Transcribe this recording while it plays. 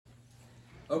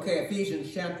Okay,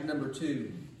 Ephesians chapter number 2.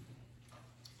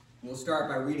 We'll start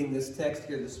by reading this text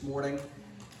here this morning,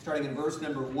 starting in verse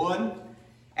number 1.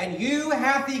 And you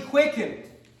hath he quickened,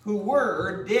 who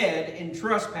were dead in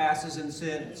trespasses and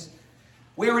sins,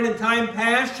 wherein in time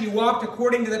past ye walked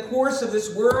according to the course of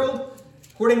this world,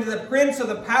 according to the prince of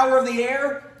the power of the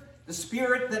air, the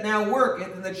spirit that now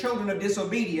worketh in the children of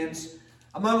disobedience,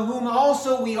 among whom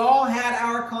also we all had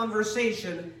our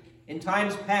conversation in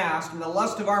times past, in the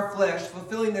lust of our flesh,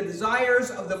 fulfilling the desires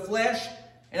of the flesh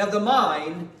and of the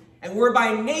mind, and were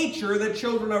by nature the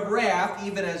children of wrath,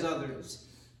 even as others.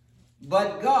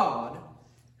 But God,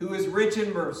 who is rich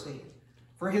in mercy,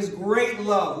 for his great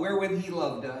love wherewith he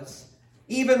loved us,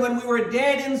 even when we were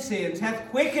dead in sins,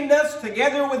 hath quickened us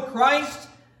together with Christ.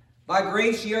 By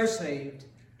grace ye are saved,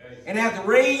 and hath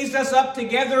raised us up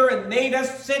together and made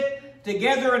us sit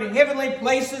together in heavenly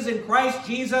places in Christ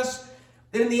Jesus,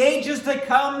 that in the ages to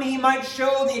come he might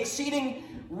show the exceeding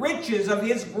riches of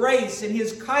his grace and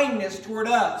his kindness toward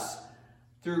us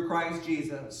through Christ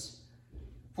Jesus.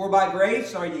 For by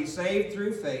grace are ye saved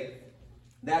through faith,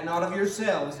 that not of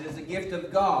yourselves, it is a gift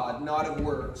of God, not of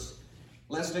works,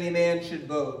 lest any man should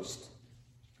boast.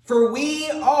 For we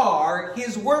are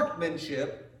his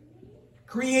workmanship,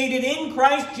 created in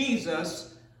Christ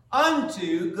Jesus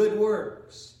unto good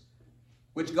works,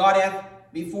 which God hath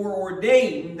before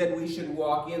ordained that we should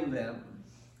walk in them.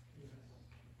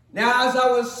 Now, as I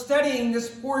was studying this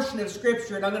portion of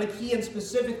Scripture, and I'm going to key in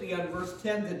specifically on verse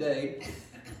 10 today,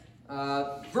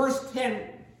 verse 10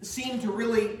 seemed to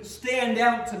really stand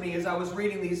out to me as I was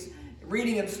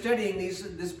reading and studying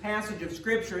this passage of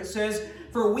Scripture. It says,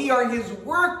 "For we are his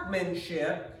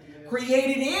workmanship,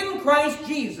 created in Christ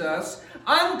Jesus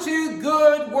unto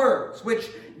good works, which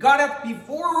God hath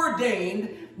before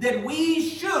ordained that we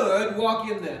should walk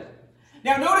in them."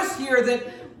 Now notice here that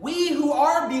we who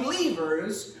are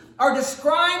believers are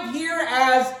described here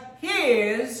as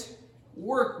his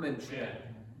workmanship.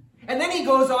 And then he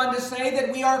goes on to say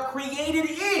that we are created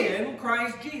in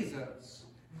Christ Jesus.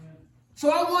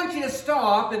 So I want you to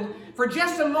stop, and for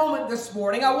just a moment this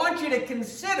morning, I want you to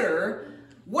consider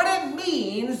what it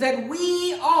means that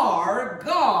we are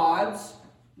God's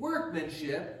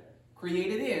workmanship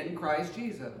created in Christ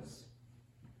Jesus.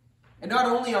 And not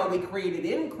only are we created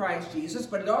in Christ Jesus,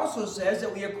 but it also says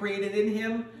that we are created in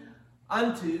him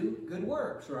unto good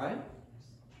works, right?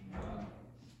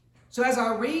 So as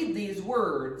I read these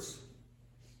words,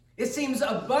 it seems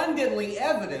abundantly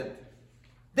evident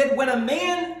that when a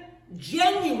man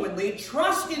genuinely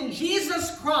trusts in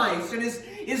Jesus Christ and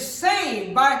is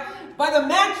saved by the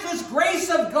matchless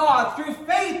grace of God through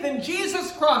faith in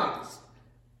Jesus Christ,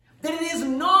 that it is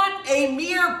not a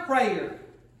mere prayer.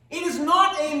 It is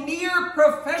not a mere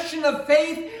profession of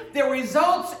faith that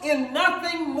results in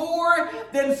nothing more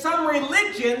than some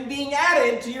religion being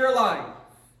added to your life.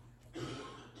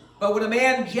 But when a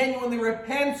man genuinely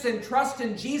repents and trusts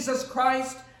in Jesus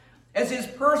Christ as his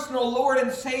personal Lord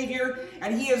and Savior,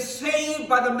 and he is saved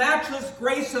by the matchless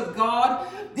grace of God,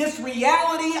 this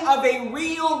reality of a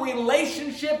real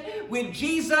relationship with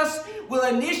Jesus will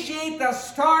initiate the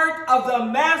start of the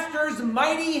Master's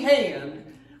mighty hand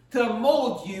to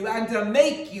mold you and to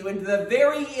make you into the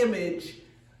very image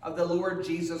of the Lord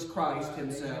Jesus Christ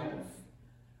himself.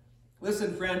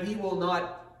 Listen, friend, he will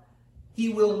not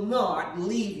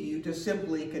leave you to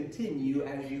simply continue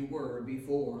as you were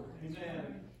before.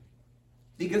 Amen.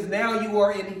 Because now you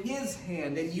are in his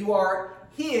hand and you are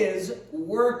his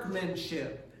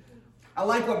workmanship. I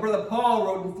like what Brother Paul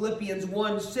wrote in Philippians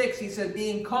 1:6. He said,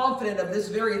 being confident of this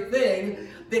very thing,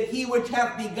 that he which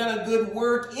hath begun a good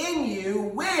work in you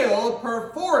will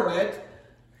perform it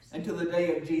until the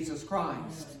day of Jesus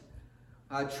Christ.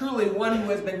 Truly one who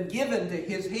has been given to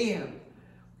his hand.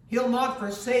 He'll not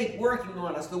forsake working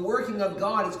on us. The working of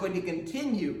God is going to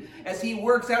continue as he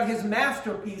works out his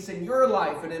masterpiece in your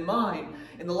life and in mine,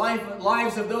 in the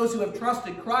lives of those who have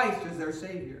trusted Christ as their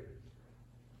Savior.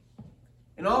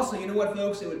 And also, you know what,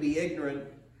 folks? It would be ignorant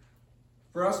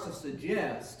for us to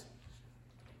suggest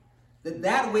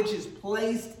that which is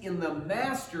placed in the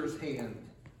Master's hand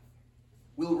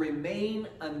will remain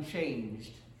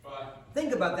unchanged. Right.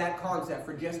 Think about that concept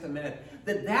for just a minute.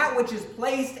 That which is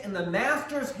placed in the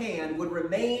Master's hand would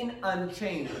remain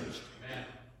unchanged. Man.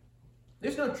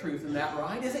 There's no truth in that,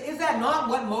 right? Is that not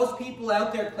what most people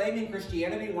out there claiming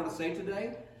Christianity want to say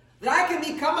today? That I can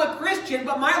become a Christian,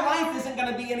 but my life isn't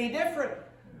going to be any different.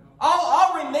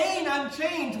 I'll remain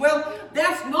unchanged. Well,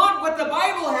 that's not what the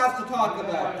Bible has to talk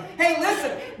about. Hey,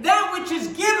 listen, that which is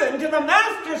given to the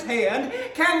Master's hand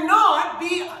cannot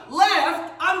be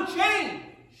left unchanged.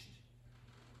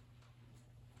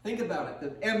 Think about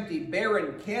it. The empty,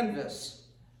 barren canvas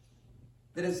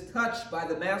that is touched by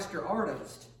the master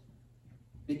artist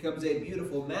becomes a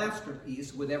beautiful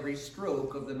masterpiece with every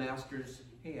stroke of the master's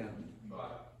hand.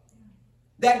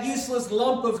 That useless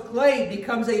lump of clay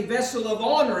becomes a vessel of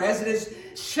honor as it is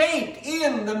shaped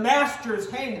in the master's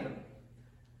hand.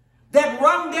 That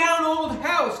run-down old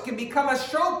house can become a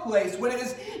showplace when it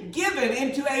is given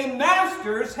into a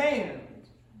master's hand.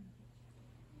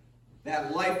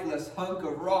 That lifeless hunk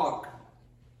of rock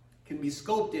can be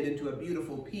sculpted into a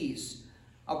beautiful piece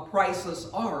of priceless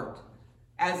art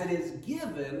as it is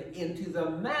given into the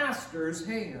master's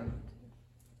hand.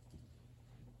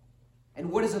 And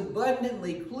what is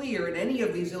abundantly clear in any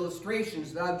of these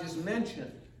illustrations that I've just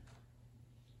mentioned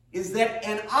is that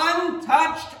an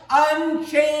untouched,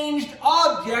 unchanged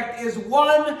object is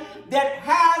one that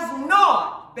has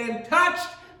not been touched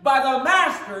by the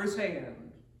master's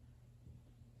hand.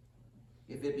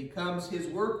 If it becomes his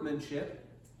workmanship,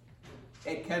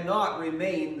 it cannot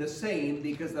remain the same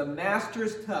because the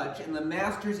master's touch and the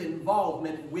master's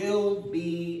involvement will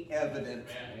be evident.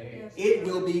 Yes. It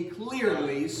will be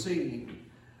clearly seen.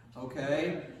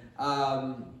 Okay?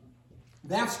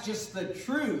 That's just the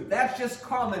truth. That's just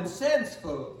common sense,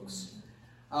 folks.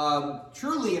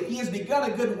 Truly, if he has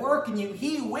begun a good work in you,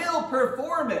 he will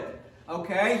perform it.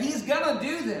 Okay? He's going to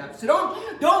do that. So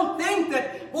don't think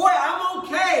that, boy, I'm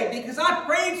okay because I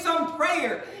prayed some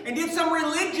prayer and did some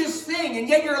religious thing and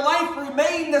yet your life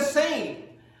remained the same.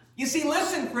 You see,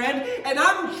 listen, friend, an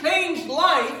unchanged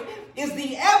life is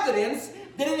the evidence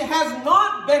that it has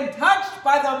not been touched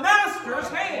by the master's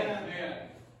hand.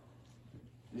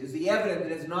 It is the evidence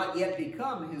that it has not yet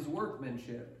become his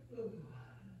workmanship.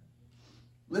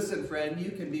 Listen, friend,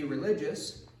 you can be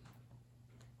religious,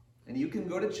 and you can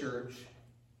go to church,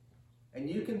 and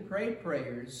you can pray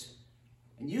prayers,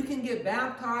 and you can get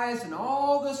baptized and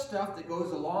all the stuff that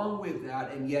goes along with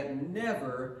that, and yet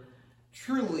never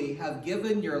truly have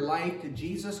given your life to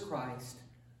Jesus Christ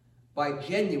by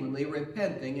genuinely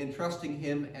repenting and trusting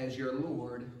him as your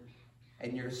Lord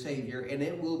and your Savior, and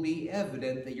it will be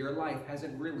evident that your life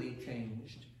hasn't really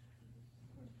changed.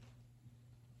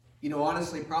 You know,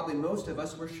 honestly, probably most of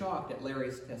us were shocked at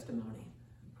Larry's testimony.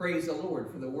 Praise the Lord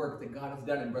for the work that God has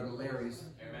done in Brother Larry's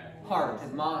heart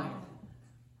and mind.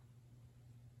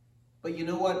 But you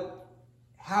know what?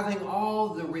 Having all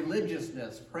the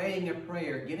religiousness, praying a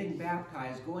prayer, getting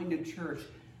baptized, going to church,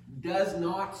 does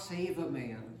not save a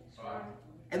man.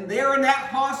 And there in that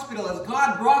hospital, as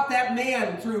God brought that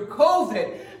man through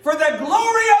COVID, for the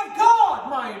glory of God,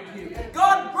 mind you,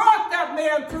 God brought that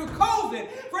man through COVID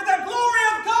for the glory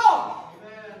of God.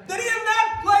 That in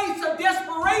that place of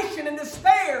desperation and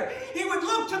despair, he would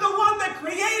look to the one that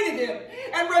created him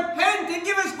and repent and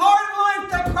give his heart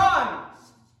and life to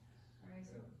Christ.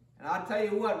 And I'll tell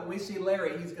you what, when we see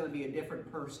Larry, he's going to be a different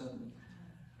person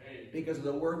because of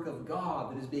the work of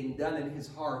God that is being done in his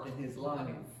heart and his life.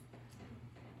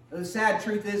 The sad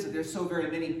truth is that there's so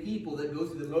very many people that go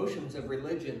through the motions of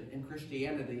religion and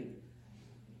Christianity.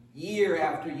 Year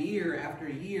after year after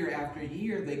year after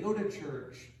year, they go to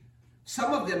church.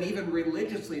 Some of them even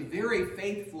religiously, very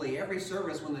faithfully, every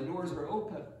service when the doors are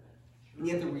open. And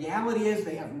yet the reality is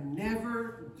they have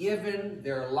never given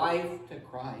their life to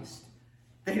Christ.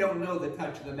 They don't know the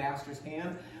touch of the Master's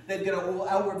hand. They've got an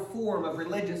outward form of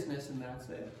religiousness, and that's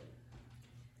it.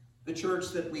 The church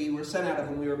that we were sent out of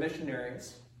when we were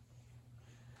missionaries,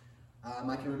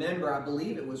 I can remember, I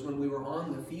believe it was when we were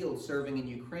on the field serving in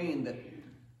Ukraine, that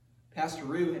Pastor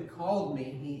Rue had called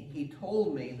me. He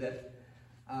told me that,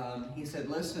 he said,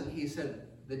 listen, he said,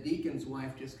 the deacon's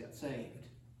wife just got saved.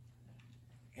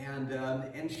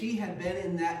 And she had been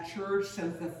in that church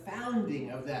since the founding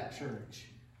of that church.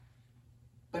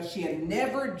 But she had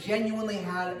never genuinely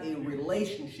had a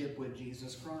relationship with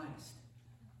Jesus Christ.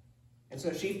 And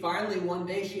so she finally, one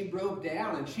day, she broke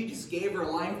down and she just gave her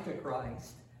life to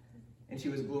Christ. And she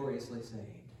was gloriously saved.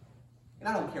 And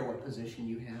I don't care what position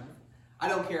you have. I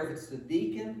don't care if it's the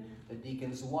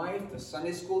deacon's wife, the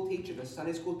Sunday school teacher, the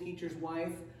Sunday school teacher's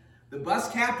wife, the bus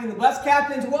captain's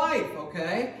wife,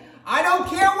 okay? I don't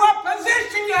care what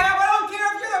position you have. I don't care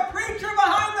if you're the preacher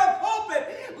behind the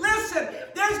pulpit. Listen,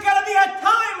 there's got to be a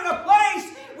time and a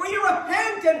place where you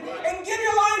repent and give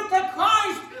your life to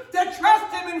Christ, to trust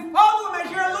him and follow him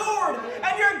as your Lord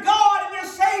and your God and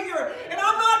your Savior. And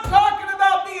I'm not talking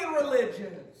about being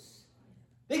religious.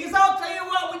 Because I'll tell you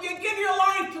what, when you give your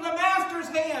life to the Master's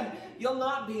hand, you'll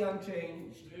not be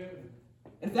unchanged.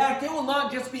 In fact, it will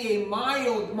not just be a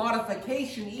mild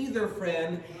modification either,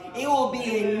 friend. It will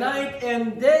be a night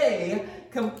and day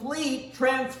complete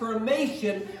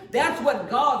transformation. That's what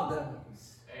God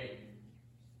does.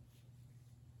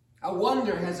 I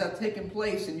wonder, has that taken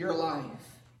place in your life?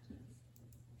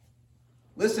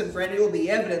 Listen, friend, it will be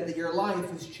evident that your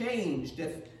life has changed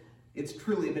if it's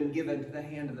truly been given to the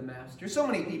hand of the Master. So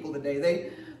many people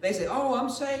today, they say, oh, I'm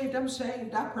saved.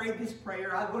 I prayed this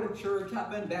prayer. I go to church. I've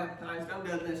been baptized. I've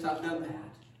done this. I've done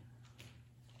that.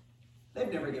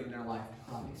 They've never given their life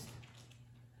to Christ.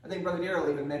 I think Brother Darrell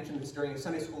even mentioned this during a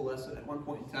Sunday school lesson at one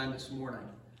point in time this morning.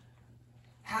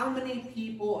 How many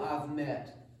people I've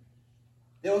met,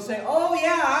 they'll say, oh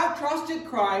yeah, I trusted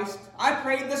Christ. I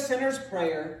prayed the sinner's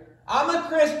prayer. I'm a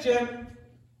Christian.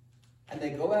 And they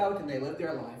go out and they live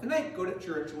their life. And they go to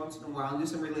church once in a while and do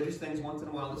some religious things once in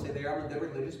a while and say they are a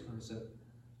religious person.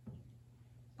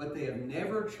 But they have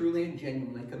never truly and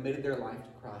genuinely committed their life to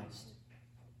Christ.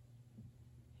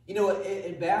 You know,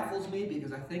 it baffles me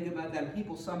because I think about that and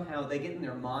people somehow, they get in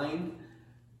their mind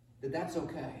that that's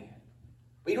okay.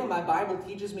 But you know what my Bible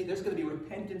teaches me? There's going to be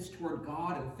repentance toward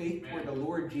God and faith toward the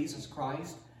Lord Jesus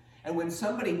Christ. And when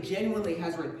somebody genuinely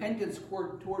has repentance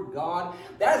toward God,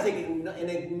 that is an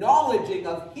acknowledging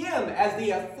of Him as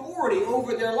the authority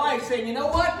over their life, saying, you know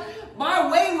what?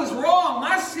 My way was wrong.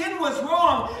 My sin was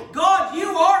wrong. God, you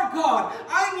are God.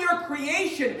 I'm your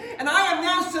creation. And I am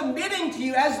now submitting to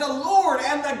you as the Lord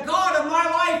and the God of my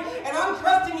life. And I'm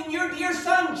trusting in your dear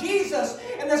Son, Jesus,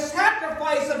 and the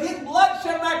sacrifice of His blood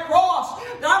shed on that cross,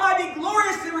 that I might be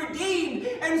gloriously redeemed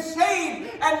and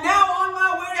saved, and now on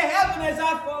my way to heaven as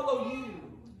I follow you.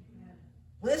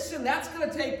 Listen, that's going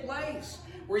to take place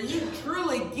where you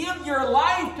truly give your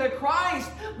life to Christ,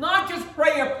 not just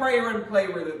pray a prayer and play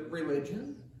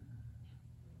religion.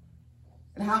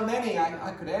 And how many,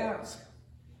 I could ask.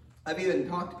 I've even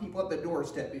talked to people at the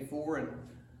doorstep before, and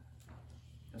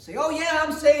they'll say, oh yeah,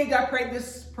 I'm saved, I prayed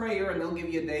this prayer, and they'll give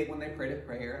you a date when they prayed a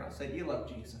prayer, and I'll say, do you love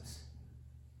Jesus?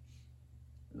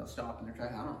 And they'll stop and they're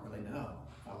trying, I don't really know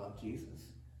if I love Jesus.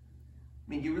 I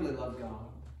mean, you really love God.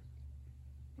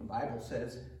 The Bible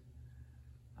says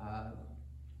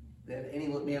that any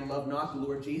man love not the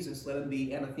Lord Jesus, let him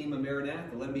be anathema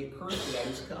maranatha, let him be accursed that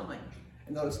is coming.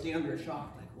 And they'll stand there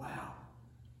shocked, like, wow.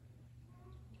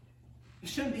 It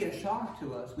shouldn't be a shock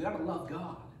to us. We ought to love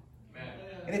God. Amen.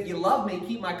 And if you love me,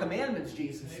 keep my commandments,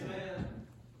 Jesus said. Amen.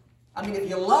 I mean, if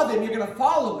you love Him, you're going to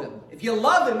follow Him. If you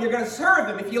love Him, you're going to serve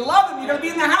Him. If you love Him, you're going to be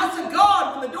in the house of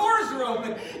God when the doors are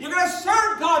open. You're going to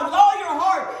serve God with all your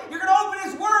heart. You're going to open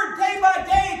His Word day by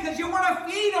day because you want to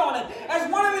feed on it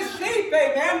as one of His sheep,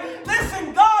 amen?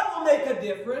 Listen, God will make a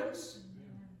difference.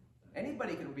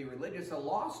 Anybody can be religious, a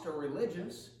lost or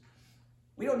religious.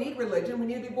 We don't need religion. We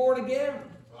need to be born again.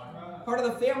 Part of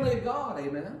the family of God,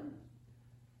 amen?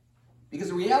 Because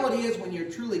the reality is when you're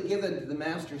truly given to the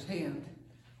Master's hand,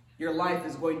 your life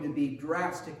is going to be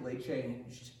drastically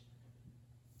changed.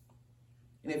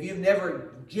 And if you've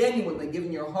never genuinely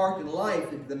given your heart and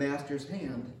life into the Master's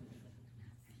hand,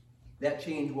 that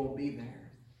change won't be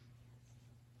there.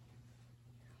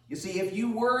 You see, if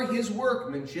you were His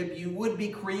workmanship, you would be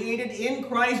created in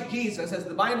Christ Jesus, as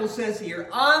the Bible says here,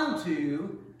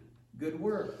 unto good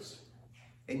works.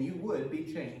 And you would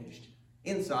be changed,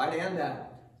 inside and out.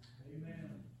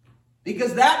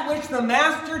 Because that which the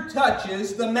Master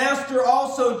touches, the Master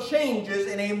also changes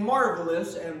in a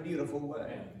marvelous and beautiful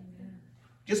way.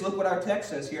 Just look what our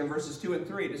text says here in verses 2 and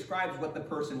 3. It describes what the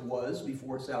person was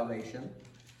before salvation.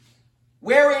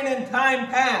 Wherein in time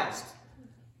past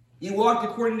he walked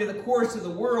according to the course of the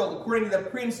world, according to the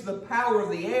prince of the power of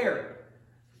the air.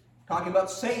 Talking about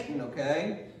Satan,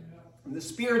 okay? And the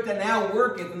spirit that now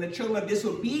worketh in the children of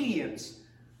disobedience,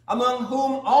 among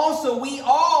whom also we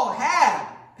all had,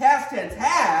 past tense,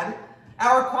 had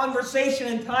our conversation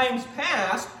in times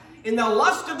past in the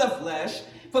lust of the flesh,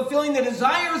 fulfilling the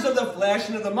desires of the flesh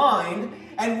and of the mind,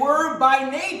 and were by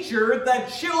nature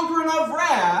the children of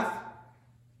wrath,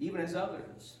 even as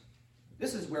others.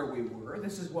 This is where we were.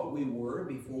 This is what we were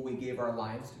before we gave our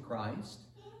lives to Christ.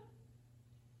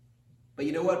 But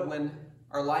you know what? When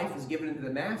our life is given into the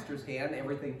Master's hand,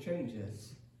 everything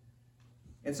changes.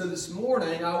 And so this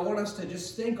morning, I want us to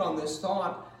just think on this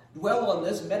thought, dwell on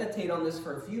this, meditate on this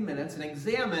for a few minutes, and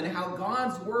examine how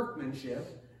God's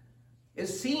workmanship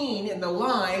is seen in the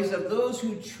lives of those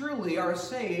who truly are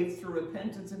saved through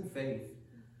repentance and faith.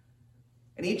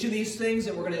 And each of these things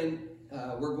that we're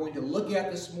going to look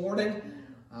at this morning,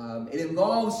 it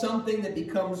involves something that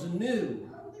becomes new.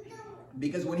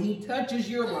 Because when He touches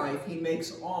your life, He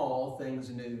makes all things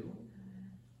new.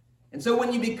 And so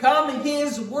when you become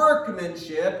His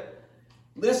workmanship,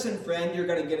 listen, friend, you're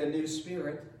going to get a new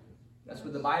spirit. That's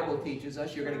what the Bible teaches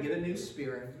us. You're going to get a new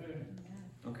spirit.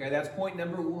 Okay, that's point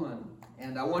number 1.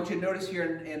 And I want you to notice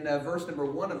here in verse number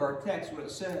 1 of our text what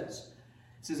it says.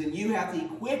 It says, and you hath He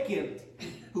quickened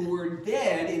who were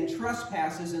dead in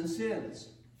trespasses and sins.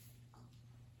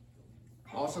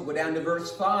 Also go down to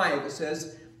verse 5. It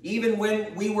says, even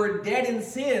when we were dead in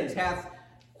sins, hath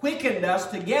quickened us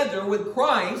together with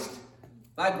Christ.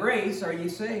 By grace are ye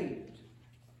saved.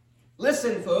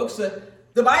 Listen, folks,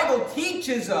 the Bible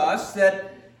teaches us that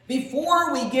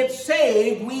before we get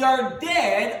saved, we are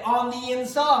dead on the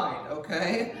inside,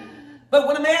 okay? But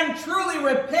when a man truly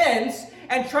repents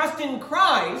and trusts in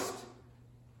Christ,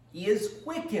 he is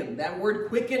quickened. That word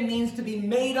quicken means to be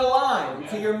made alive.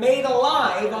 So you're made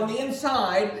alive on the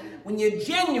inside when you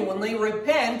genuinely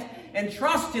repent and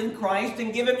trust in Christ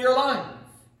and give Him your life.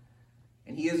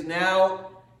 And He is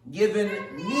now given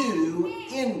new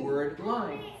inward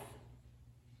life.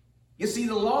 You see,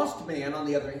 the lost man, on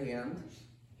the other hand,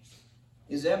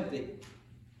 is empty.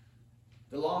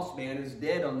 The lost man is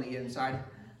dead on the inside.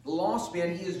 The lost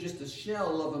man, he is just a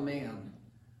shell of a man.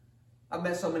 I've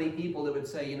met so many people that would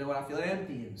say, you know what, I feel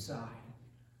empty inside.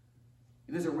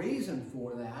 There's a reason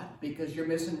for that, because you're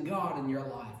missing God in your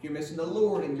life. You're missing the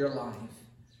Lord in your life.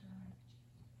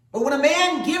 But when a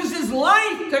man gives his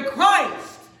life to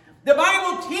Christ, the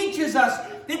Bible teaches us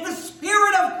that the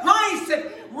Spirit of Christ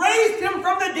that raised Him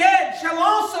from the dead shall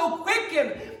also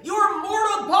quicken your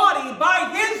mortal body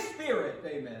by His Spirit.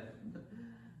 Amen.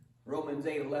 Romans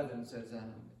 8:11 says that.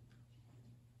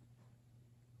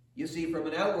 You see, from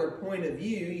an outward point of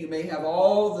view, you may have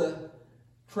all the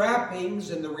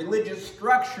trappings and the religious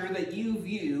structure that you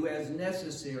view as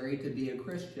necessary to be a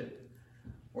Christian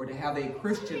or to have a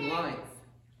Christian life,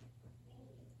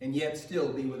 and yet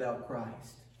still be without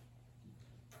Christ.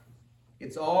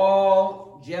 It's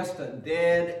all just a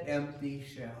dead, empty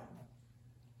shell.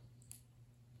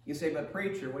 You say, but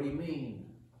preacher, what do you mean?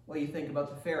 Well, you think about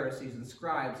the Pharisees and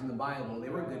scribes in the Bible. They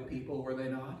were good people, were they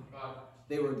not?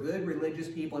 They were good religious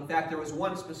people. In fact, there was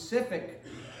one specific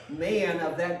man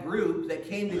of that group that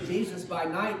came to Jesus by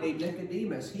night named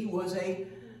Nicodemus. He was a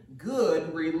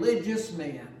good religious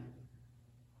man.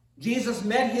 Jesus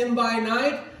met him by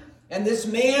night, and this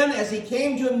man, as he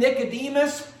came to him,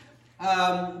 Nicodemus,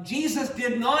 Jesus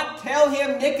did not tell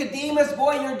him, Nicodemus,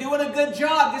 boy, you're doing a good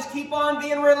job. Just keep on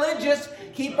being religious.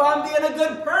 Keep on being a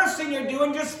good person. You're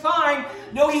doing just fine.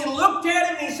 No, he looked at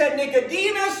him and he said,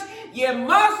 Nicodemus, you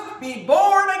must be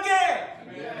born again.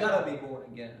 You've got to be born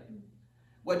again.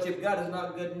 What you've got is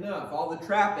not good enough. All the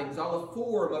trappings, all the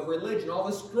form of religion, all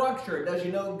the structure, it does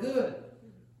you no good.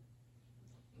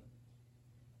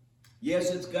 Yes,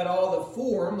 it's got all the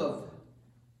form of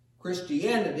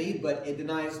Christianity, but it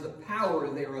denies the power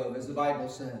thereof, as the Bible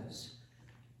says.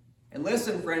 And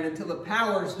listen, friend, until the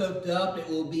power is hooked up, it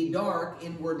will be dark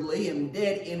inwardly and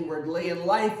dead inwardly and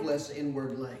lifeless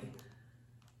inwardly.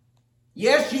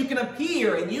 Yes, you can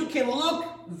appear and you can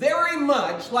look very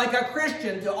much like a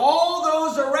Christian to all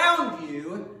those around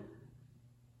you,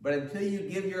 but until you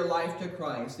give your life to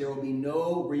Christ, there will be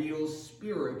no real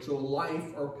spiritual life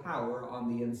or power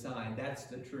on the inside. That's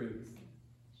the truth.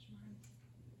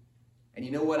 And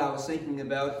you know what I was thinking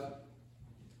about?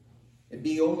 It'd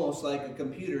be almost like a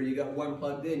computer. You got one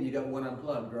plugged in, you got one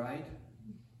unplugged, right?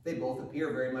 They both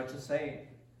appear very much the same.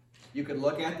 You could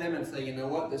look at them and say, you know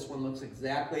what? This one looks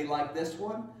exactly like this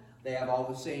one. They have all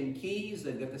the same keys.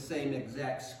 They've got the same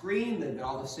exact screen. They've got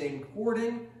all the same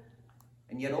cording.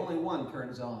 And yet only one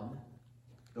turns on.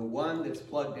 The one that's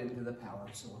plugged into the power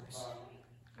source.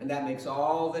 And that makes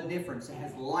all the difference. It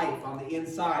has life on the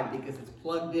inside because it's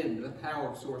plugged into the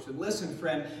power source. And listen,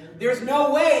 friend, there's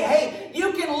no way, hey,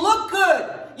 you can look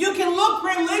good. You can look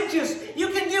religious. You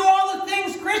can do all the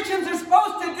things Christians are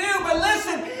supposed to do. But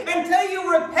listen, until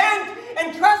you repent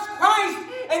and trust Christ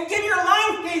and give your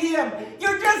life to Him,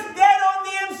 you're just dead on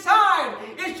the inside.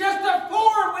 It's just a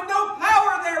form with no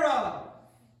power thereof.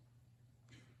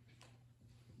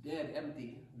 Dead,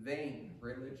 empty, vain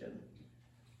religion.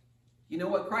 You know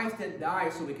what? Christ didn't die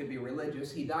so we could be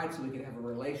religious. He died so we could have a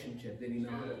relationship. Did He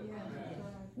not? Yeah.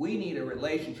 We need a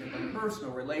relationship, a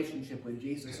personal relationship with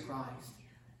Jesus Christ.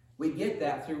 We get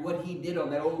that through what He did on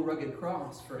that old rugged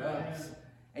cross for us.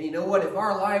 And you know what? If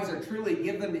our lives are truly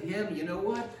given to Him, you know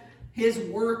what? His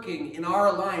working in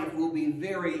our life will be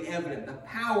very evident. The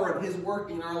power of His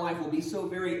working in our life will be so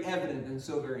very evident and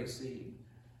so very seen.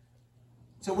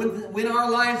 So when our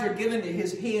lives are given to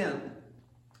His hand,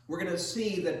 we're going to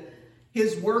see that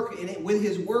His work, with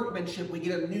His workmanship, we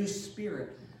get a new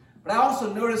spirit. But I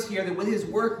also notice here that with His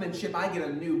workmanship, I get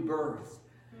a new birth.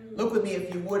 Look with me,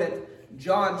 if you would, at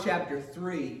John chapter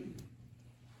 3.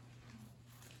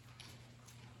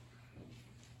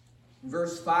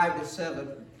 Verse 5 to 7.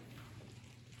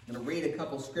 I'm going to read a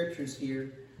couple scriptures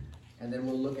here, and then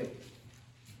we'll look at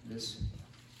this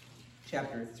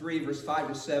chapter 3, verse 5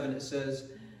 to 7. It says,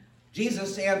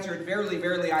 Jesus answered, Verily,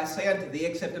 verily, I say unto thee,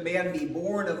 except a man be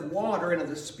born of water and of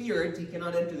the Spirit, he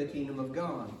cannot enter the kingdom of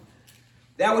God.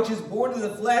 That which is born of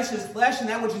the flesh is flesh, and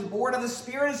that which is born of the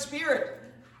Spirit is spirit.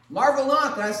 Marvel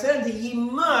not that I said unto you, ye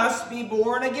must be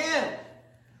born again.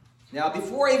 Now,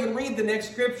 before I even read the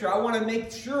next scripture, I want to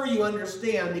make sure you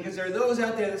understand, because there are those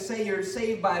out there that say you're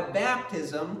saved by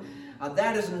baptism.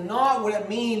 That is not what it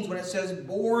means when it says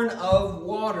born of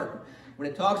water. When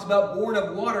it talks about born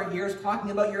of water here, it's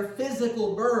talking about your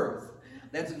physical birth.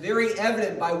 That's very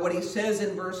evident by what he says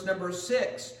in verse number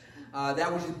 6.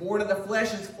 That which is born of the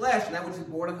flesh is flesh, and that which is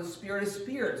born of the Spirit is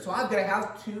spirit. So I've got to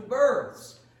have two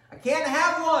births. I can't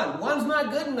have one. One's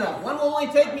not good enough. One will only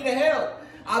take me to hell.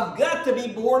 I've got to be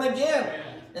born again.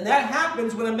 And that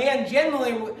happens when a man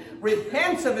genuinely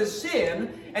repents of his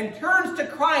sin and turns to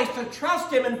Christ to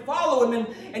trust him and follow him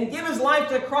and give his life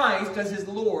to Christ as his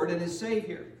Lord and his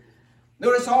Savior.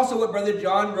 Notice also what Brother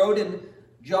John wrote in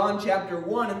John chapter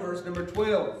 1 and verse number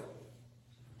 12.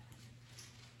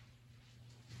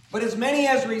 But as many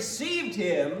as received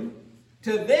him,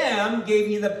 to them gave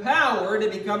he the power to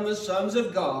become the sons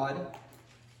of God,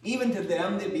 even to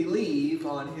them that believe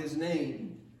on his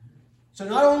name. So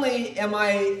not only am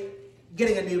I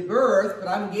getting a new birth, but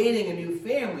I'm gaining a new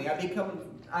family.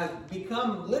 I've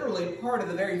become literally part of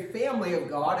the very family of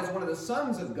God as one of the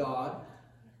sons of God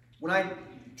when I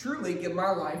truly give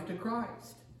my life to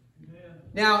Christ. Amen.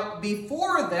 Now,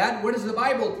 before that, what does the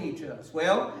Bible teach us?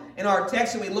 Well, in our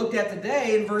text that we looked at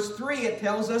today, in verse 3, it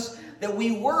tells us that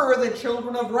we were the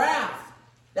children of wrath.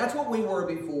 That's what we were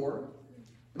before.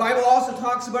 The Bible also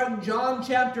talks about it in John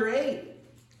chapter 8.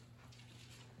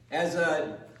 As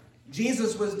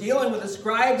Jesus was dealing with the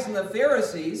scribes and the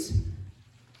Pharisees,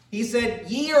 he said,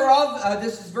 ye are of,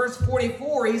 this is verse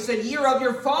 44, he said, ye are of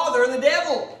your father the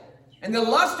devil, and the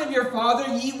lust of your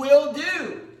father ye will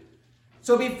do.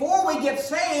 So before we get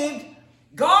saved,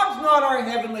 God's not our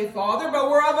heavenly Father, but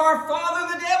we're of our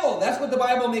father the devil. That's what the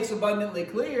Bible makes abundantly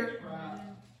clear. Right.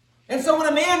 And so when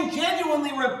a man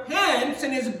genuinely repents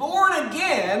and is born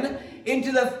again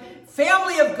into the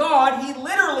family of God, he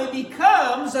literally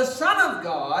becomes a son of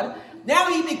God.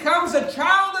 Now he becomes a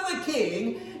child of the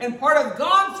King and part of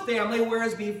God's family,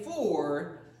 whereas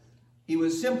before he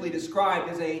was simply described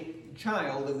as a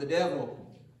child of the devil.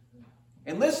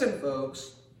 And listen,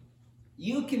 folks,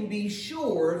 you can be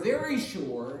sure, very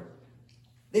sure,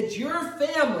 that your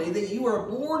family that you are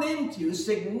born into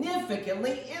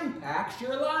significantly impacts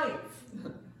your life.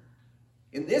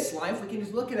 In this life, we can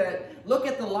just look at it. Look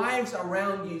at the lives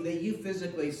around you that you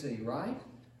physically see, right?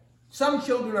 Some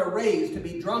children are raised to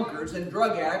be drunkards and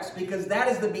drug addicts because that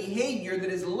is the behavior that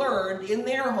is learned in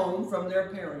their home from their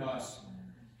parents.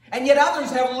 And yet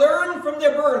others have learned from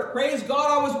their birth, praise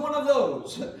God, I was one of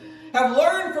those, have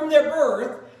learned from their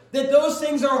birth that those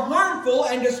things are harmful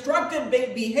and destructive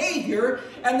behavior,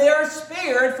 and they are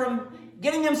spared from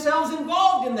getting themselves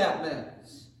involved in that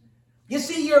mess. You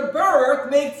see, your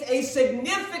birth makes a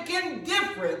significant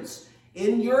difference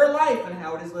in your life and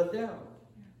how it is lived out.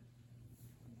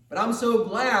 But I'm so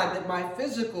glad that my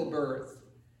physical birth,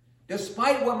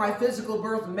 despite what my physical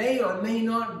birth may or may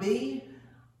not be,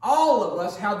 all of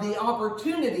us have the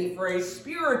opportunity for a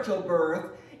spiritual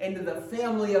birth into the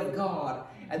family of God.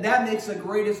 And that makes the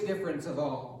greatest difference of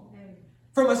all.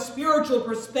 From a spiritual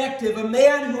perspective, a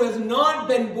man who has not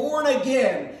been born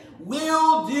again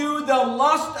will do the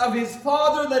lust of his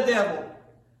father, the devil.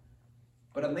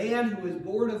 But a man who is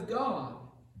born of God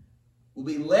will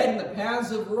be led in the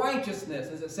paths of righteousness,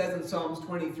 as it says in Psalms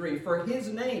 23, for his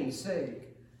name's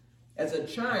sake, as a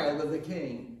child of the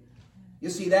King. You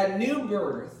see, that new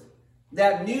birth,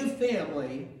 that new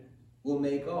family will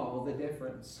make all the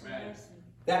difference. Right.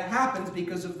 That happens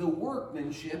because of the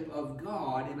workmanship of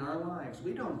God in our lives.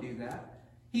 We don't do that.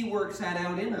 He works that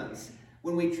out in us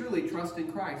when we truly trust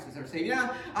in Christ as our Savior.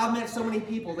 Yeah, I've met so many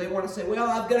people, they want to say, well,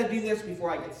 I've got to do this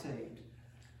before I get saved.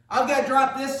 I've got to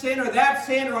drop this sin or that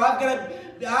sin, or I've got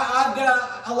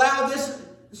to allow this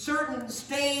certain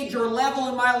stage or level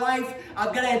in my life.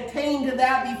 I've got to attain to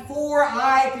that before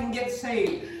I can get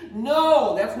saved.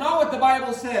 No, that's not what the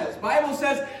Bible says. The Bible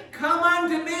says, come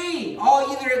unto me, all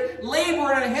either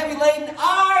labor and heavy laden,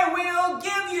 I will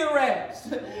give you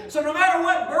rest. So no matter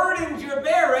what burdens you're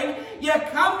bearing, you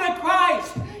come to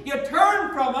Christ. You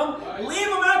turn from Him, leave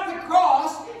Him at the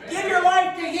cross, give your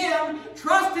life to Him,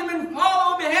 trust Him and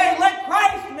follow Him, and hey, let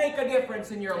Christ make a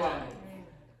difference in your life.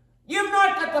 You've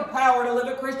not got the power to live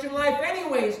a Christian life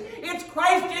anyways. It's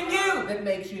Christ in you that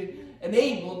makes you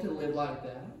enabled to live like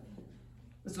that.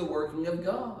 It's the working of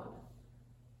God.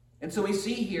 And so we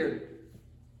see here,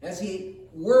 as He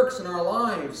works in our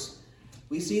lives,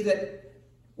 we see that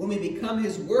When we become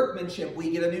his workmanship, we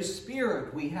get a new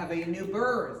spirit. We have a new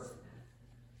birth.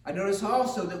 I notice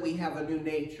also that we have a new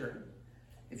nature.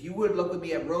 If you would, look with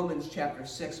me at Romans chapter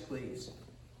 6, please.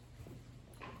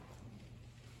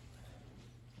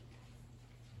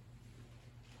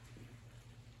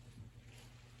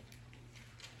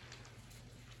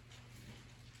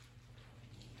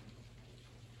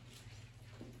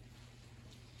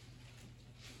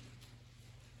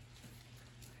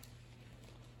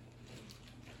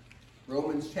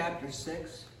 Romans chapter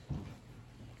 6,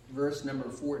 verse number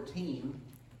 14.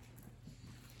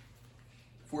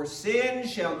 For sin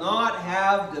shall not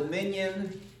have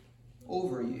dominion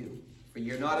over you, for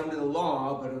you're not under the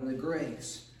law, but under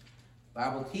grace. The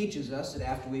Bible teaches us that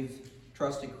after we've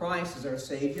trusted Christ as our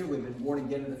Savior, we've been born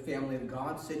again in the family of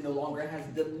God, sin no longer has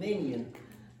dominion.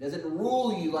 It doesn't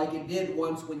rule you like it did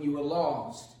once when you were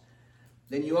lost.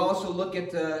 Then you also look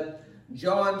at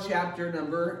John chapter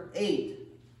number 8.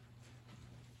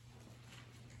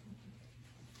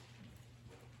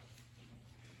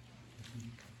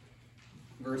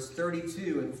 Verse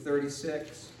 32 and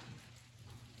 36.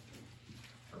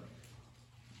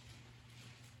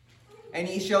 And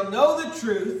ye shall know the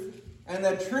truth, and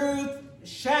the truth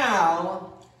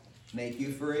shall make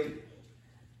you free.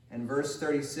 And verse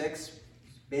 36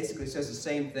 basically says the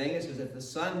same thing. It says, if the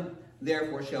Son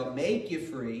therefore shall make you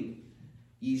free,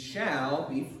 ye shall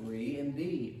be free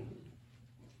indeed.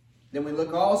 Then we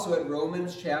look also at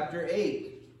Romans chapter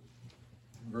 8,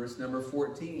 verse number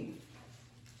 14.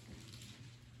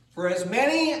 For as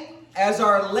many as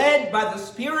are led by the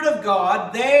Spirit of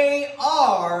God, they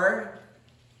are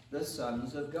the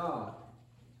sons of God.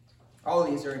 All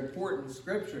these are important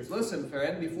scriptures. Listen,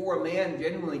 friend, before a man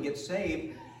genuinely gets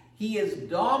saved, he is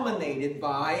dominated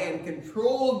by and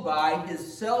controlled by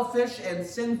his selfish and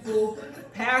sinful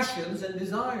passions and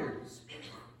desires.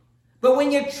 But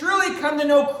when you truly come to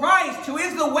know Christ, who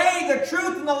is the way, the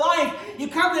truth, and the life, you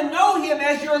come to know him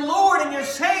as your Lord and your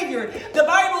Savior. The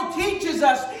Bible teaches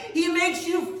us he makes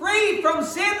you free from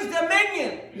sin's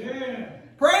dominion. Yeah.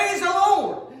 Praise the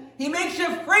Lord. He makes you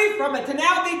free from it to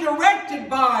now be directed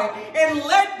by and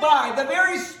led by the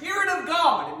very Spirit of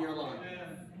God in your life. Yeah.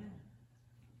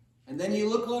 And then you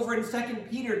look over in 2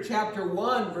 Peter chapter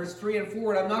 1, verse 3 and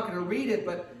 4, and I'm not going to read it,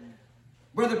 but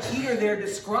Brother Peter there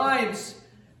describes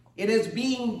it as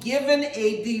being given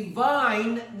a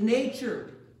divine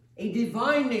nature. A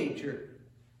divine nature.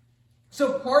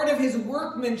 So part of his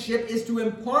workmanship is to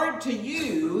impart to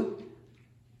you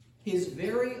his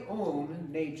very own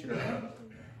nature.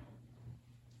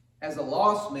 As a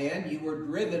lost man, you were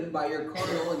driven by your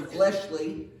carnal and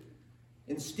fleshly,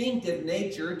 instinctive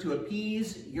nature to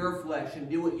appease your flesh and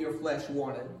do what your flesh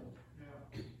wanted.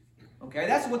 Okay,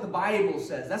 that's what the Bible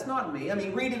says. That's not me. I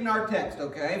mean, read it in our text,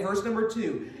 okay? Verse number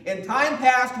 2. In time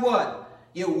past, what?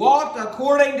 You walked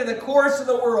according to the course of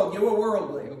the world. You were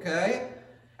worldly, okay?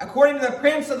 According to the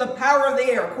prince of the power of the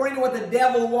air. According to what the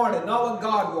devil wanted, not what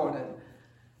God wanted.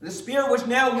 The spirit which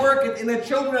now worketh in the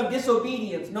children of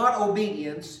disobedience, not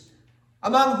obedience,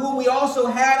 among whom we also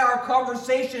had our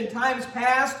conversation in times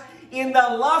past, in the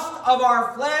lust of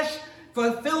our flesh,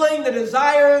 fulfilling the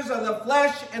desires of the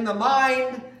flesh and the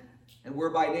mind, and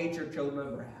we're by nature children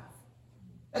of wrath.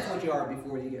 That's what you are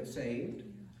before you get saved.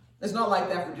 It's not like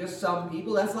that for just some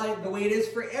people. That's like the way it is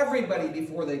for everybody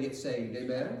before they get saved.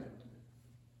 Amen?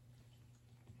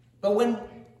 But when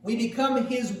we become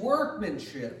his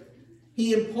workmanship,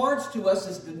 he imparts to us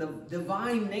this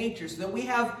divine nature so that we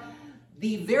have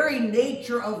the very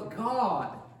nature of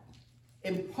God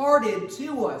imparted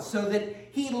to us so that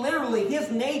he literally, his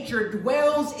nature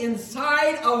dwells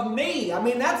inside of me. I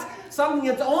mean, that's something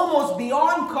that's almost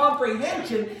beyond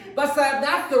comprehension, but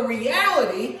that's the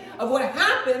reality of what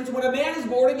happens when a man is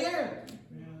born again.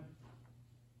 Yeah.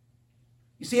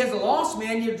 You see, as a lost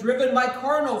man, you're driven by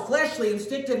carnal, fleshly,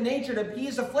 instinctive nature to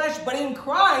appease the flesh, but in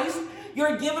Christ,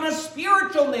 you're given a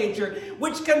spiritual nature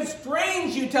which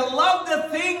constrains you to love the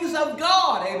things of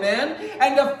God, amen,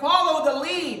 and to follow the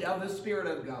lead of the Spirit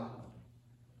of God.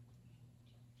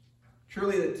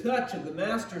 Surely the touch of the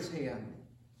Master's hand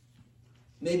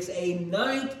makes a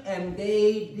night and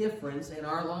day difference in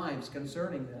our lives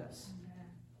concerning this.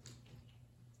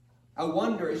 I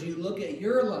wonder, as you look at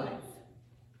your life,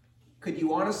 could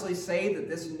you honestly say that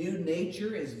this new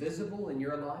nature is visible in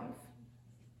your life?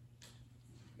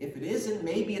 If it isn't,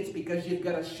 maybe it's because you've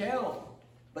got a shell,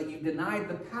 but you've denied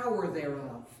the power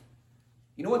thereof.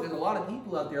 You know what? There's a lot of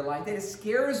people out there like that. It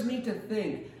scares me to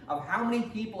think of how many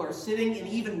people are sitting in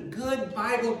even good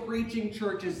Bible preaching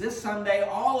churches this Sunday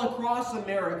all across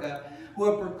America, who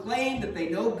have proclaimed that they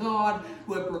know God,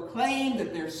 who have proclaimed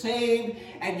that they're saved,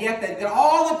 and yet they've got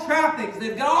all the trappings,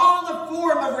 they've got all the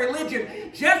form of religion,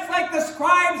 just like the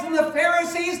scribes and the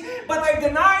Pharisees, but they've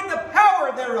denied the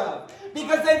power thereof,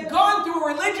 because they've gone through a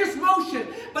religious motion,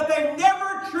 but they've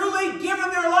never truly given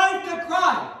their life to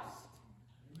Christ.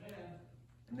 Amen.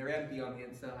 And they're empty on the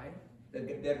inside. They've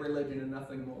got dead religion and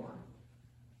nothing more.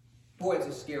 Boy, it's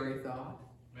a scary thought.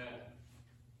 Amen.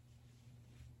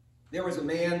 There was a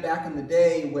man back in the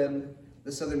day when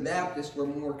the Southern Baptists were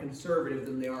more conservative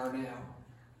than they are now.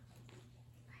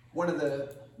 One of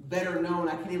the better known,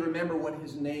 I can't even remember what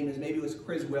his name is. Maybe it was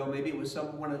Criswell. Maybe it was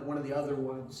one of the other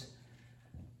ones.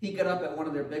 He got up at one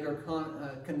of their bigger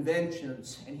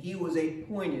conventions, and he was a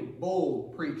pointed,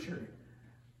 bold preacher.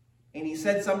 And he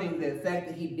said something to the effect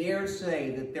that he dared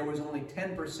say that there was only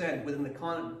 10% within the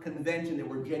convention that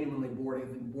were genuinely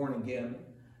born again,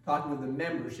 talking with the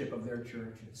membership of their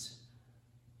churches.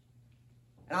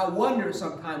 And I wonder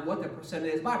sometimes what the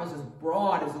percentage is. The Bible says,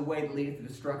 broad is the way that leadeth to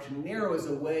destruction, narrow is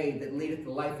the way that leadeth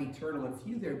to life eternal, and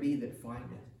few there be that find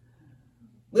it.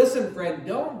 Listen, friend,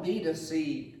 don't be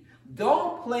deceived.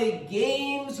 Don't play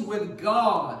games with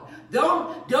God.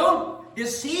 Don't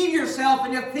deceive yourself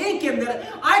into thinking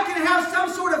that I can have some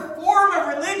sort of form of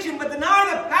religion but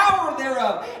deny the power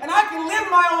thereof. And I can live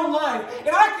my own life.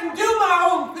 And I can do my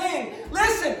own thing.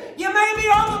 Listen, you may be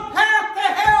on the path to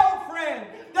hell, friend.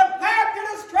 The path to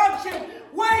destruction.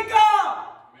 Wake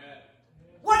up. Amen.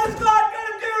 What is God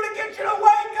going to do to get you to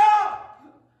wake up?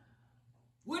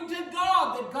 Would to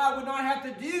God that God would not have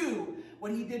to do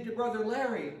what he did to Brother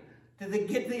Larry to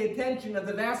get the attention of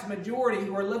the vast majority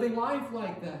who are living life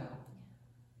like that.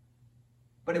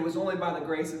 But it was only by the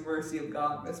grace and mercy of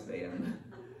God, Miss Van.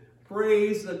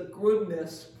 Praise the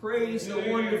goodness, praise the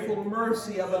wonderful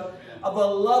mercy of a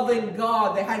loving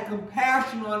God that had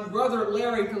compassion on Brother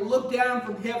Larry to look down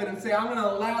from heaven and say, I'm going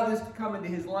to allow this to come into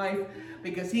his life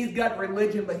because he's got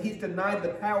religion, but he's denied the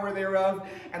power thereof,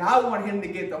 and I want him to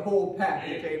get the whole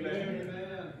package. Amen.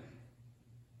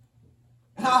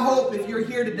 I hope if you're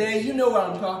here today, you know what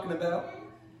I'm talking about.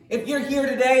 If you're here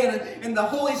today and the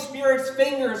Holy Spirit's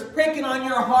finger is pricking on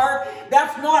your heart,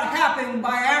 that's not happening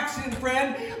by accident,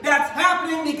 friend. That's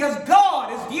happening because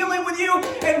God is dealing with you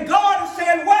and God is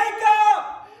saying, wake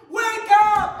up! Wake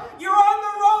up! You're on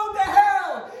the road to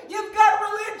hell. You've got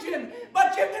religion,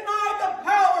 but you've denied the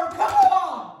power. Come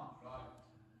on!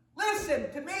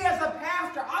 Listen, to me as a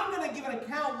pastor, I'm going to give an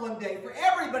account one day for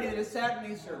everybody that has sat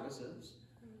in these services.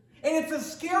 And it's a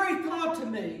scary thought to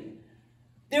me.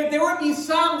 There would be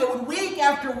some that would week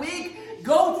after week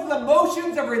go through the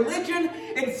motions of religion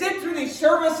and sit through these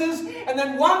services and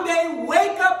then one day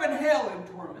wake up in hell in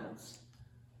torments.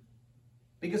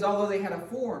 Because although they had a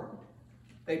form,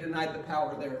 they denied the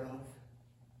power thereof.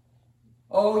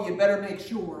 Oh, you better make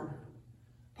sure.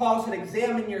 Paul said,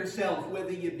 examine yourself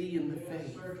whether you be in the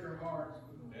faith.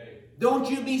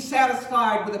 Don't you be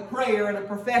satisfied with a prayer and a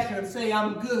profession and say,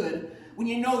 I'm good, when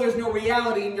you know there's no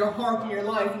reality in your heart and your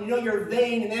life, and you know you're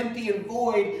vain and empty and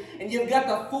void, and you've got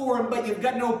the form, but you've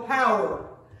got no power.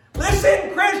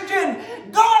 Listen, Christian,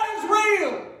 God is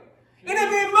real. And if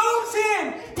he moves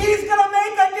in, he's going to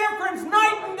make a difference,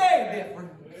 night and day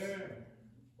difference.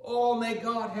 Oh, may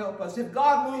God help us. If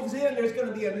God moves in, there's going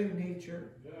to be a new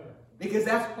nature. Because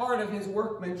that's part of his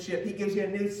workmanship. He gives you a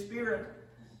new spirit.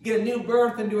 You get a new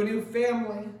birth into a new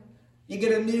family. You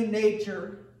get a new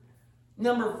nature.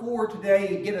 Number 4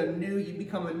 today, you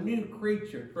become a new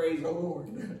creature. Praise the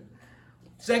Lord.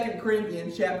 2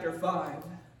 Corinthians chapter 5.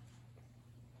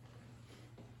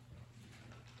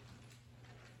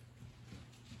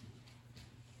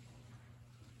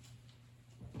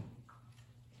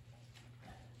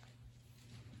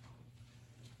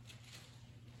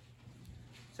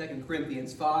 Second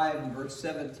Corinthians 5 and verse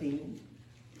 17.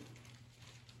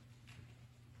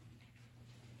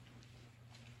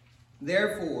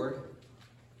 Therefore,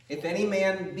 if any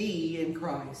man be in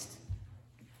Christ,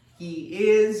 he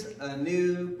is a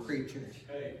new creature.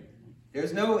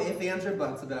 There's no ifs, ands, or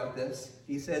buts about this.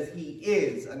 He says he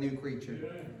is a new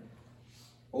creature.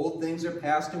 Old things are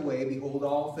passed away. Behold,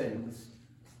 all things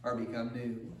are become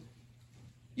new.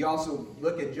 You also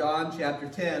look at John chapter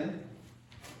 10.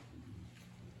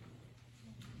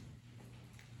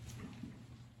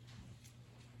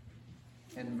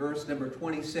 And verse number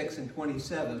 26 and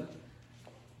 27.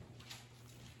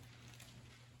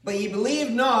 But ye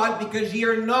believe not, because ye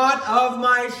are not of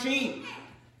my sheep.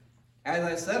 As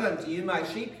I said unto you, my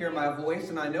sheep hear my voice,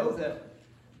 and I know them,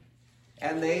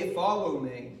 and they follow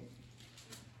me.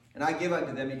 And I give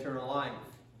unto them eternal life.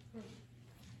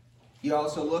 You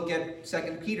also look at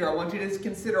 2 Peter. I want you to just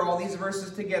consider all these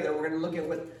verses together. We're going to look at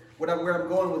where I'm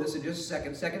going with this in just a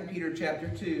second. 2 Peter chapter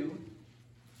 2.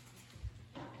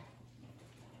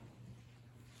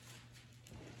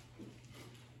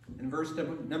 In verse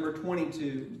number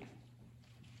 22.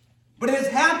 But it has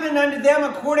happened unto them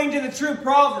according to the true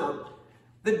proverb.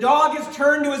 The dog is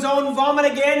turned to his own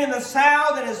vomit again, and the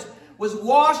sow that was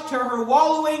washed to her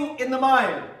wallowing in the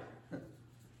mire. I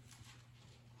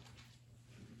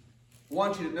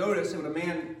want you to notice that when a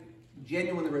man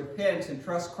genuinely repents and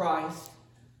trusts Christ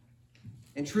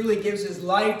and truly gives his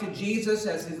life to Jesus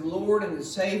as his Lord and his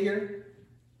Savior,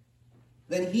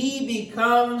 then he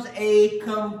becomes a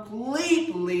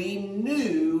completely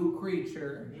new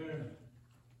creature. Yeah.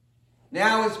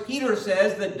 Now, as Peter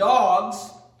says, the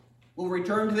dogs will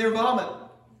return to their vomit.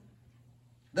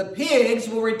 The pigs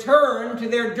will return to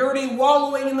their dirty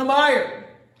wallowing in the mire.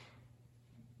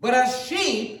 But a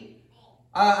sheep,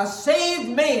 a saved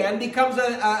man becomes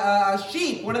a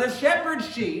sheep, one of the shepherd's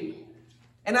sheep.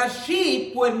 And a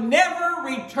sheep would never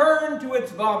return to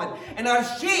its vomit. And a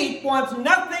sheep wants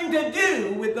nothing to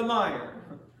do with the mire.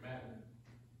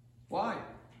 Why?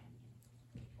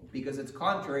 Because it's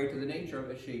contrary to the nature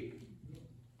of a sheep.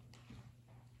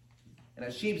 And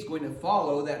a sheep's going to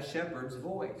follow that shepherd's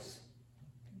voice.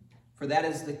 For that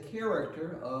is the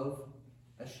character of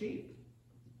a sheep.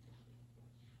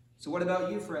 So what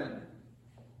about you, friend?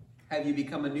 Have you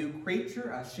become a new creature,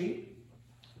 a sheep?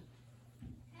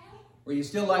 Or are you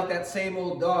still like that same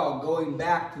old dog going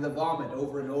back to the vomit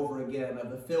over and over again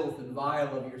of the filth and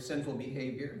vile of your sinful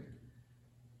behavior?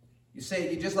 You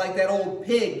say you're just like that old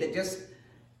pig that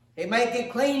it might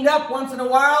get cleaned up once in a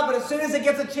while, but as soon as it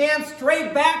gets a chance,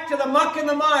 straight back to the muck and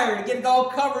the mire to get it all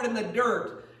covered in the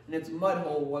dirt and its mud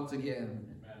hole once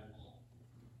again.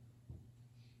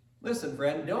 Listen,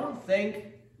 friend, don't think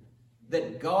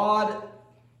that God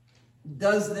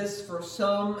does this for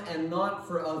some and not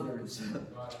for others.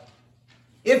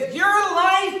 If your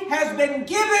life has been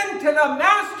given to the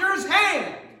Master's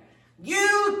hand,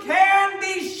 you can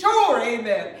be sure,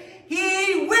 amen,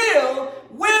 He will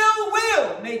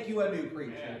make you a new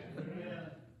creature.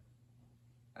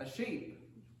 A sheep.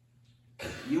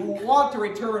 You will want to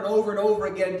return over and over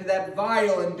again to that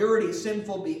vile and dirty,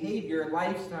 sinful behavior and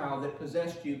lifestyle that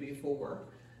possessed you before,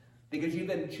 because you've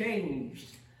been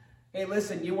changed. Hey,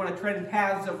 listen, you want to tread in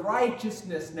paths of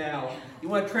righteousness now. You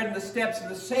want to tread in the steps of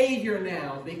the Savior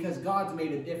now, because God's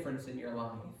made a difference in your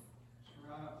life.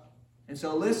 And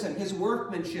so listen, His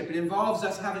workmanship, it involves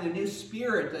us having a new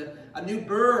spirit, a new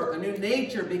birth, a new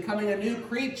nature, becoming a new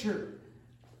creature.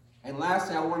 And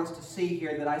lastly, I want us to see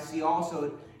here that I see also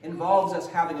it involves us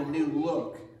having a new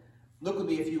look. Look with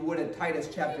me, if you would, at Titus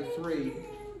chapter 3.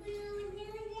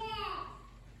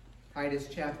 Titus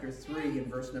chapter 3 and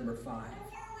verse number 5.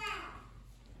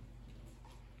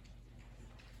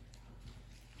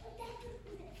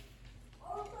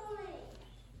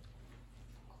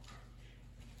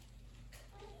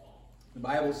 The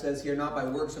Bible says here, not by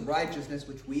works of righteousness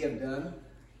which we have done,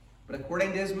 but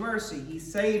according to His mercy He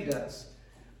saved us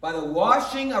by the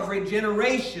washing of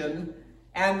regeneration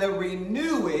and the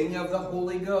renewing of the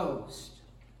Holy Ghost.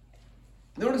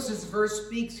 Notice this verse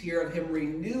speaks here of Him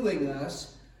renewing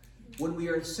us when we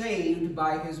are saved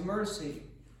by His mercy.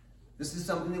 This is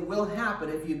something that will happen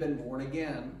if you've been born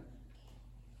again.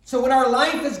 So when our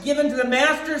life is given to the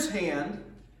Master's hand,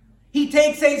 He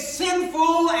takes a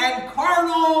sinful and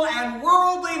carnal and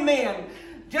worldly man,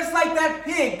 just like that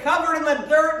pig covered in the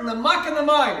dirt and the muck and the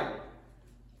mire,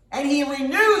 and He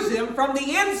renews him from the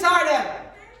inside out.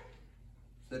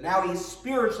 So now he's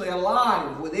spiritually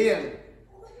alive within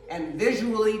and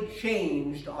visually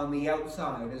changed on the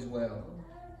outside as well.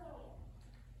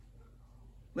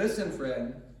 Listen,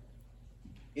 friend,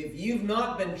 if you've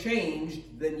not been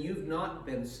changed, then you've not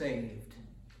been saved.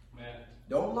 Amen.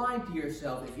 Don't lie to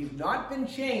yourself. If you've not been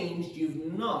changed,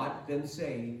 you've not been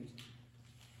saved.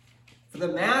 For the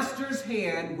Master's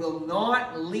hand will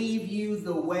not leave you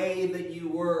the way that you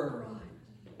were.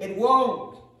 It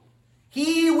won't.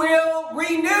 He will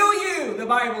renew you, the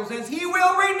Bible says. He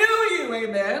will renew you,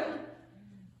 amen.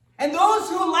 And those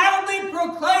who loudly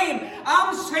proclaim,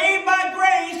 I'm saved by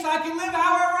grace, I can live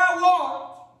however I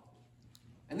want.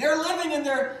 And they're living in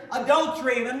their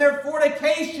adultery and in their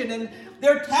fornication, and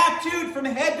they're tattooed from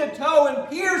head to toe and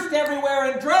pierced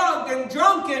everywhere and drunk and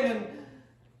drunken. And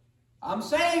I'm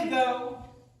saved, though.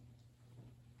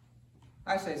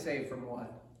 I say saved from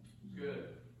what? Good.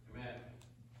 Amen.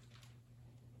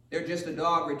 They're just a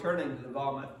dog returning to the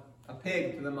vomit, a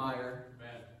pig to the mire,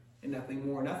 Amen. And nothing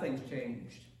more. Nothing's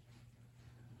changed.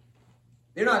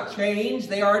 They're not changed.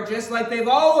 They are just like they've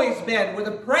always been, with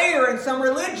a prayer and some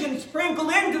religion sprinkled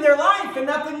into their life and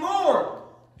nothing more.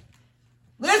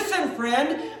 Listen,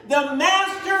 friend, The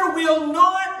Master will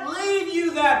not leave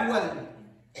you that way.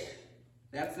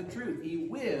 That's the truth. He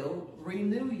will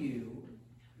renew you.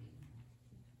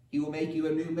 He will make you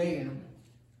a new man.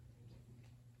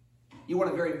 You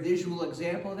want a very visual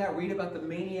example of that? Read about the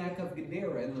maniac of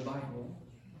Gadara in the Bible.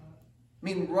 I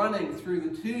mean, running through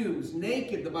the tombs,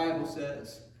 naked, the Bible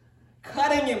says.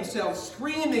 Cutting himself,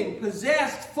 screaming,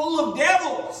 possessed, full of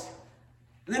devils.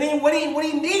 And then when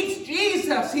he meets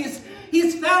Jesus,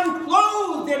 he's found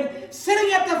clothed and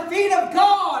sitting at the feet of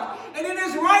God and in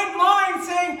his right mind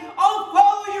saying, I'll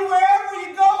follow you wherever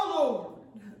you go,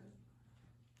 Lord.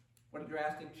 What a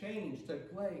drastic change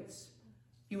took place.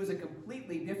 He was a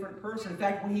completely different person. In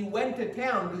fact, when he went to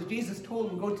town, because Jesus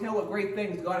told him, go tell what great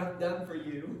things God hath done for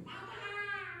you.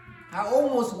 I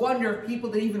almost wonder if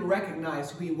people didn't even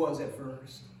recognize who he was at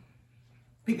first.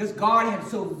 Because God had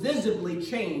so visibly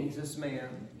changed this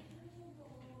man.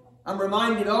 I'm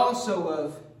reminded also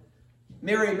of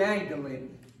Mary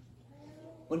Magdalene.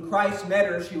 When Christ met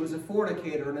her, she was a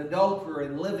fornicator, an adulterer,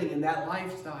 and living in that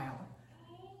lifestyle.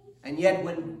 And yet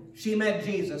when she met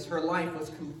Jesus, her life was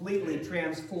completely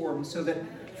transformed, so that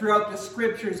throughout the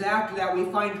scriptures after that, we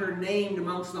find her named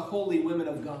amongst the holy women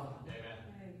of God.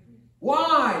 Amen.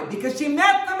 Why? Because she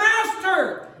met the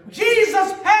Master.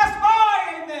 Jesus passed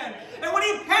by, amen. And when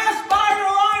he passed by her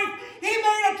life, he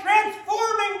made a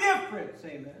transforming difference,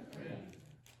 amen.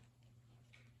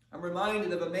 I'm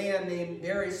reminded of a man named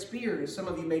Barry Spears. Some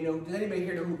of you may know. Does anybody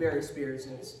here know who Barry Spears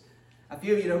is? A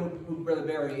few of you know who Brother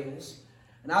Barry is.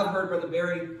 And I've heard Brother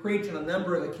Barry preach on a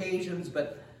number of occasions,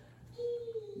 but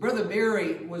Brother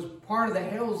Barry was part of the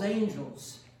Hell's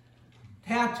Angels.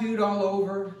 Tattooed all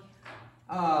over.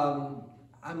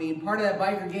 Part of that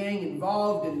biker gang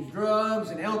involved in drugs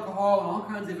and alcohol and all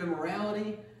kinds of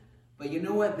immorality. But you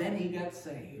know what? Then he got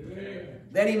saved. Amen.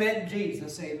 Then he met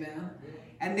Jesus, amen.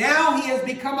 And now he has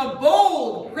become a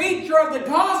bold preacher of the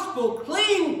gospel,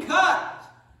 clean cut.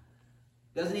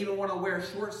 Doesn't even want to wear a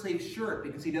short-sleeved shirt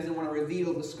because he doesn't want to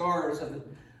reveal the scars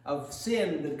of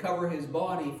sin that cover his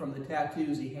body from the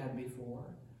tattoos he had before.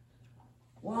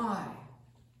 Why?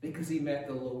 Because he met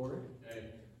the Lord.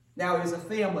 Amen. Now he's a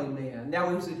family man.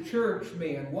 Now he's a church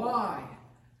man. Why?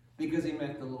 Because he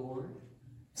met the Lord.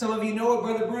 Some of you know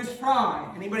Brother Bruce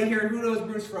Fry. Anybody here who knows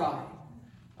Bruce Fry?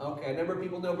 Okay, a number of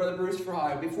people know Brother Bruce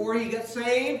Fry. Before he got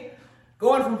saved,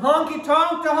 going from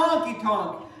honky-tonk to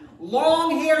honky-tonk.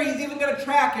 Long hair, he's even got a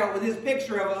track out with his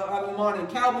picture of him on a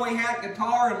cowboy hat,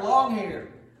 guitar, and long hair.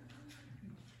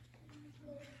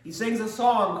 He sings a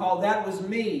song called That Was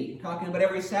Me, talking about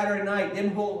every Saturday night, dim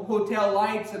hotel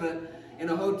lights in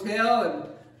a hotel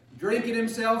and drinking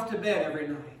himself to bed every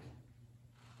night.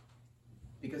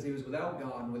 Because he was without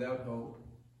God and without hope.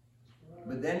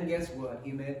 But then guess what?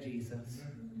 He met Jesus.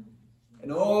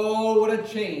 And oh, what a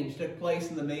change took place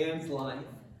in the man's life.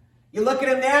 You look at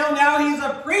him now he's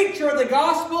a preacher of the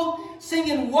gospel,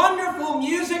 singing wonderful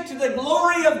music to the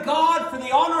glory of God for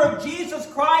the honor of Jesus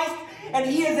Christ, and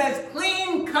he is as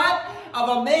clean cut of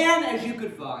a man as you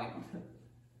could find.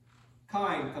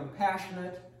 Kind,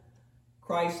 compassionate,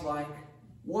 Christ-like,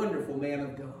 wonderful man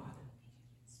of God.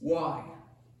 Why?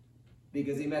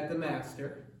 Because he met the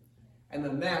Master, and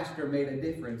the Master made a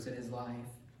difference in his life.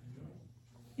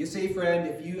 You see, friend,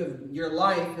 if your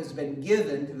life has been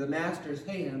given to the Master's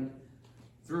hand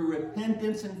through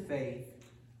repentance and faith,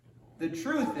 the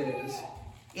truth is,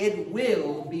 it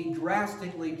will be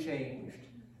drastically changed.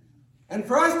 And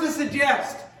for us to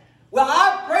suggest, well,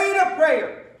 I've prayed a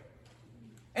prayer,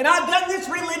 and I've done this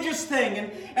religious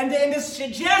thing, and to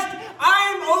suggest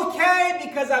I'm okay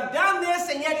because I've done this,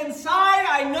 and yet inside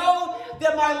I know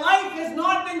that my life has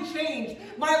not been changed.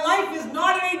 My life is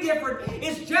not any different.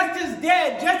 It's just as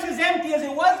dead, just as empty as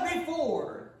it was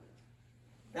before.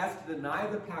 That's to deny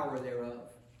the power thereof.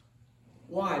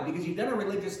 Why? Because you've done a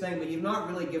religious thing, but you've not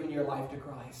really given your life to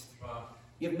Christ.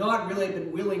 You've not really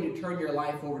been willing to turn your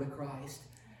life over to Christ.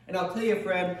 And I'll tell you,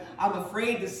 friend, I'm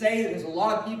afraid to say that there's a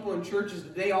lot of people in churches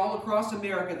today all across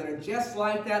America that are just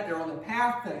like that. They're on the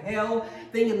path to hell,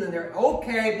 thinking that they're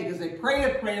okay because they prayed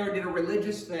a prayer and did a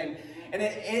religious thing. And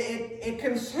it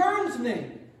concerns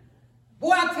me.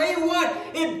 Boy, I'll tell you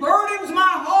what, it burdens my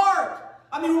heart.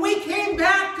 I mean, when we came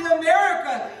back to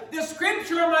America, the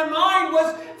scripture in my mind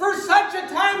was, for such a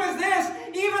time as this,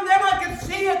 even then I could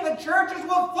see it, the churches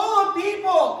were full of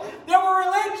people that were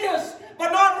religious,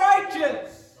 but not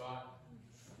righteous.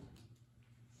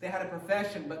 They had a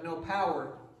profession, but no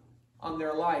power on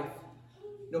their life.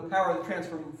 No power, the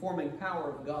transforming power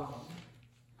of God.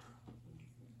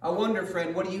 I wonder,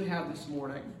 friend, what do you have this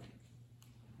morning?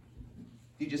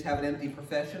 Do you just have an empty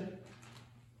profession?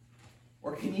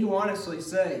 Or can you honestly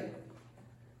say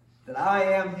that I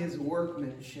am His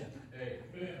workmanship.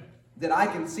 Amen. That I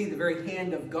can see the very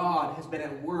hand of God has been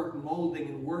at work, molding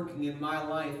and working in my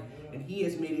life. And He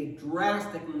has made a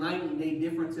drastic night and day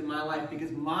difference in my life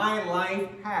because my life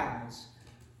has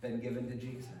been given to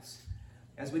Jesus.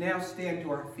 As we now stand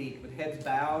to our feet with heads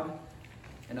bowed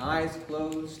and eyes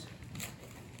closed,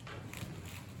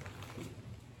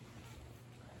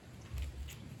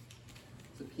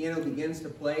 as the piano begins to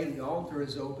play, the altar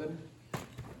is open.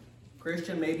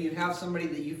 Christian, maybe you have somebody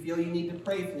that you feel you need to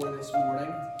pray for this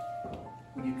morning.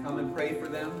 Would you come and pray for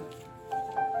them?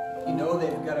 You know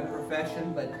they've got a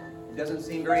profession, but it doesn't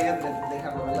seem very evident that they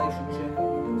have a relationship.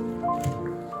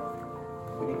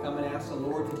 Would you come and ask the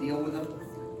Lord to deal with them?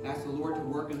 Ask the Lord to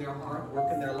work in their heart,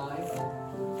 work in their life?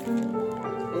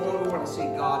 Oh, we want to see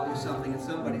God do something in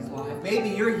somebody's life. Maybe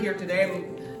you're here today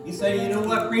and you say, you know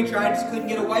what, preacher, I just couldn't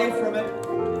get away from it.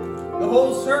 The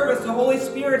whole service, the Holy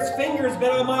Spirit's finger's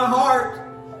been on my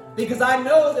heart because I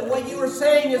know that what you are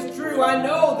saying is true. I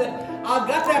know that I've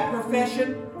got that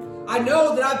profession. I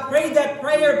know that I've prayed that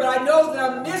prayer, but I know that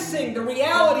I'm missing the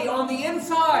reality on the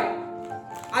inside.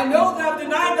 I know that I've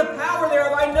denied the power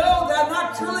thereof. I know that I'm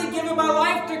not truly giving my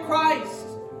life to Christ.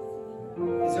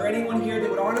 Is there anyone here that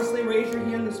would honestly raise your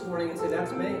hand this morning and say,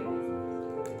 that's me?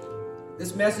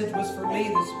 This message was for me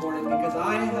this morning because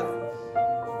I have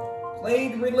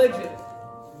played religion,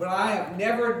 but I have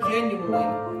never genuinely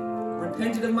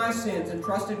repented of my sins and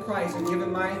trusted Christ and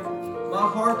given my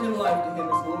heart and life to Him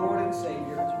as Lord and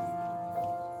Savior.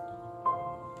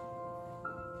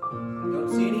 Don't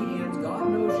see any hands. God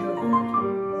knows your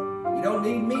heart. You don't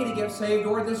need me to get saved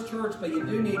or this church, but you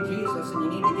do need Jesus and you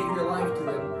need to give your life to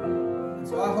Him. And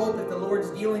so I hope that the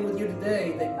Lord's dealing with you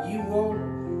today, that you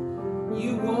won't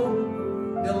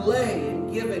delay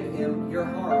in giving Him your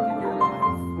heart and your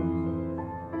life.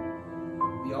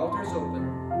 The altar's open.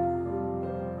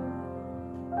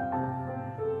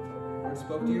 Lord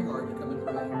spoke to your heart, you come and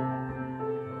pray.